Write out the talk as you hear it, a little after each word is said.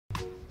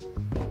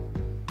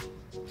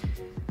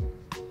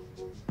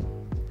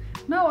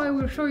Now I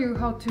will show you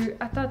how to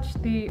attach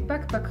the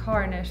backpack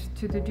harness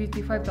to the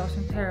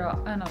GT5000 Terra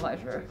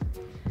analyzer.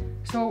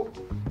 So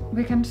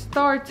we can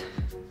start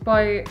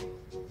by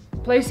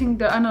placing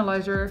the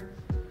analyzer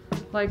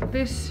like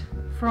this,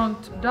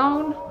 front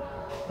down,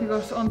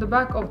 because on the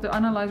back of the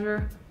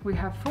analyzer we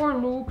have 4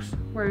 loops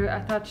where you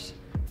attach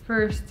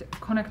first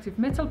connective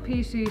metal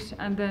pieces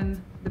and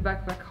then the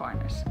backpack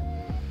harness.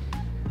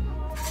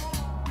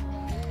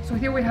 So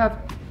here we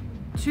have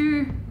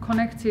 2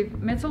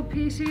 connective metal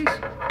pieces.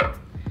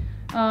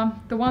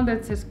 The one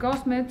that says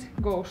gasmet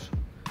goes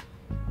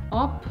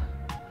up,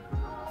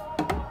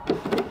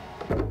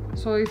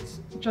 so it's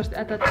just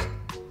attached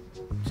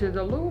to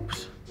the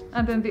loops,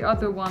 and then the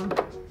other one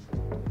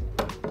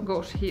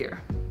goes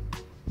here.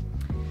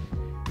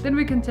 Then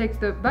we can take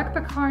the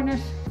backpack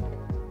harness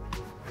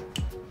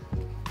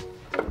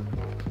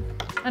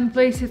and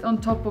place it on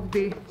top of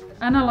the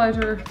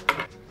analyzer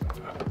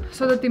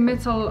so that the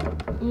metal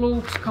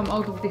loops come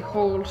out of the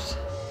holes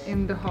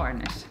in the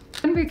harness.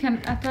 Then we can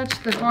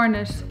attach the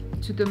harness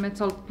to the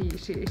metal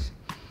pieces.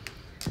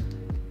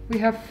 We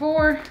have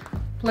 4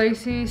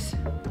 places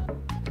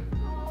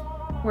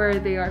where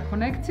they are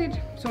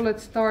connected. So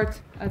let's start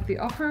at the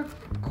upper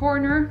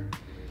corner.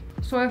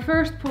 So I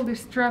first pull the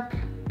strap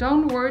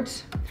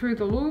downwards through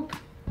the loop,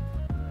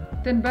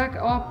 then back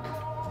up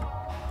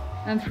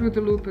and through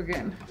the loop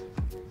again.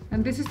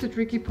 And this is the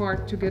tricky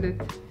part, to get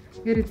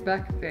it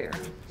back there.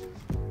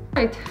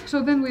 Right,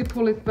 so then we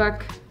pull it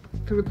back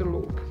through the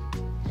loop.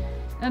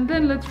 And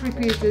then let's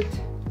repeat it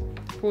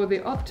for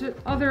the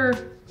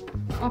other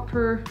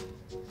upper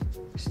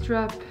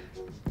strap.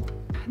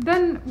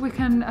 Then we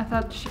can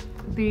attach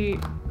the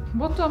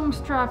bottom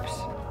straps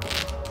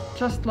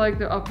just like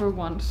the upper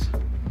ones.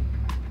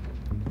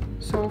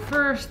 So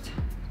first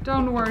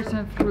downwards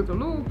and through the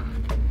loop,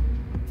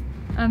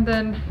 and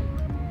then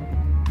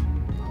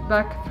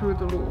back through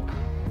the loop.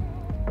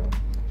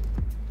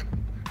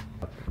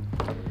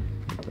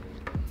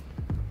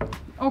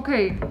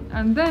 Okay,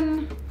 and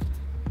then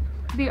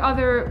the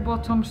other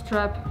bottom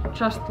strap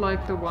just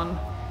like the one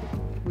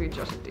we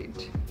just did.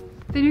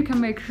 Then you can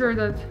make sure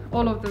that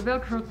all of the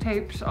velcro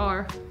tapes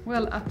are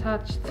well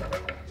attached,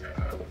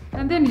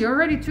 and then you're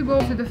ready to go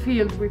to the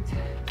field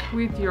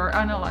with your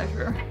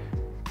analyzer.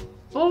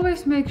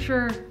 Always make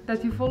sure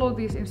that you follow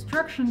these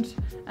instructions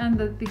and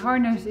that the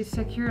harness is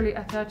securely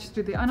attached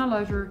to the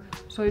analyzer,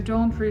 so you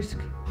don't risk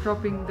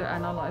dropping the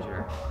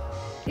analyzer.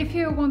 If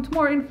you want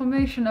more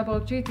information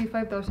about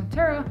GT5000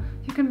 Terra,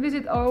 you can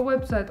visit our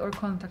website or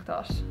contact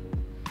us.